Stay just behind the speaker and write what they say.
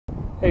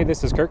Hey,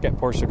 this is Kirk at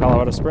Porsche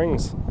Colorado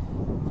Springs.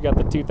 We got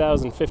the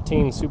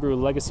 2015 Subaru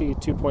Legacy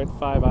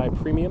 2.5i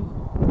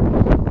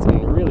Premium. It's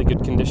in really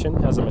good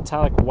condition. Has a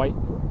metallic white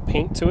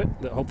paint to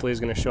it that hopefully is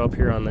going to show up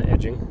here on the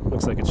edging.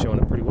 Looks like it's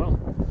showing up pretty well.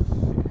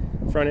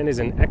 Front end is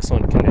in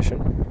excellent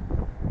condition.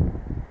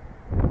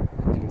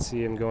 You can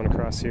see him going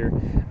across here.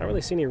 I don't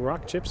really see any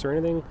rock chips or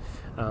anything,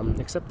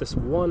 except this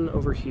one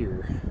over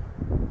here.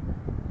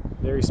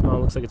 Very small,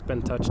 looks like it's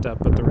been touched up,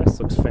 but the rest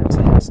looks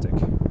fantastic.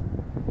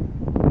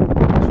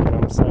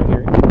 On the side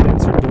here,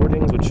 indents or door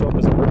dings would show up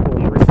as a ripple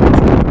in the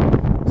reflection.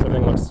 So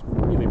everything looks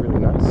really, really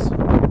nice.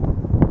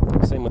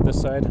 Same with this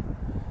side.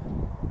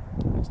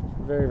 It's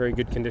very, very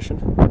good condition.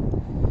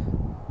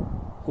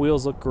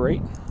 Wheels look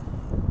great.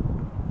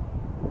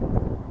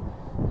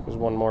 There's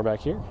one more back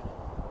here.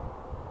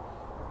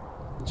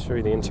 I'll show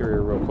you the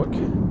interior real quick.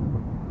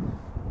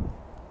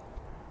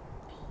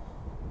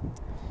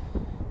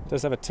 It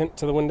does have a tint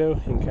to the window,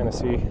 you can kind of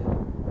see.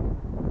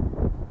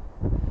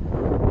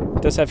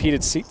 It does have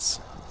heated seats,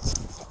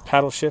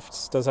 paddle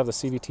shifts, does have the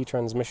CVT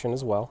transmission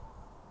as well.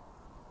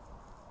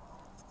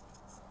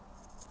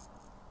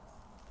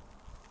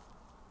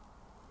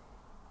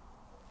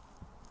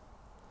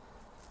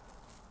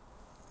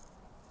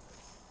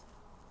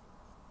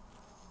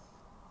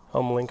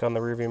 Home link on the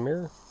rearview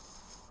mirror,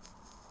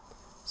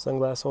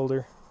 sunglass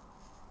holder.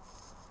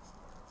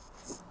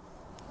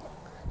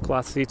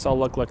 Cloth seats all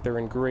look like they're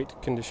in great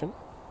condition.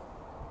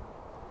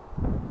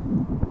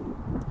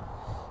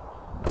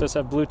 It does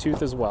have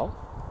Bluetooth as well.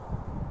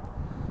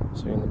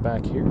 So in the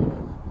back here.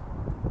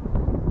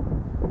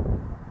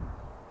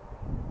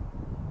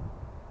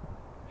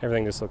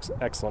 Everything just looks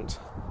excellent.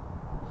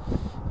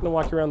 I'm going to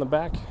walk you around the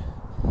back.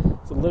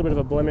 There's a little bit of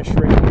a blemish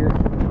right here.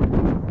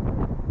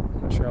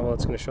 Not sure how well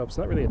it's going to show up. It's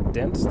not really a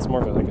dent. It's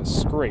more of like a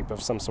scrape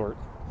of some sort.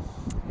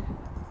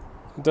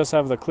 It does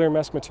have the clear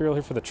mesh material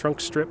here for the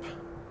trunk strip.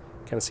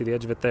 Kind of see the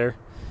edge of it there.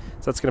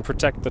 So that's going to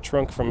protect the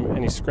trunk from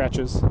any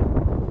scratches.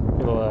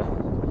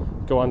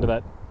 It'll go onto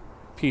that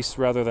piece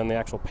rather than the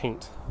actual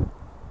paint.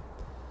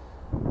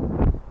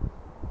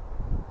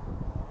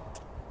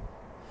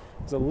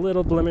 There's a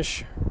little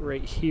blemish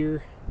right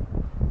here.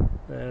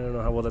 I don't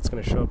know how well that's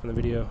going to show up in the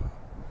video.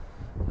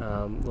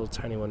 Little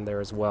tiny one there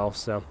as well.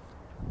 So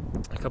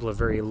a couple of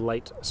very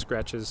light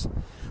scratches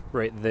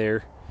right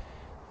there.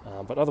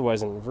 But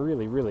otherwise in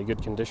really, really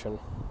good condition.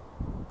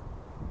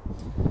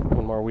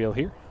 One more wheel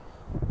here.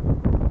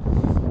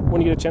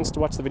 When you get a chance to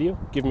watch the video,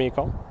 give me a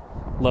call.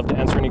 Love to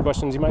answer any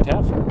questions you might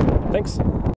have. Thanks.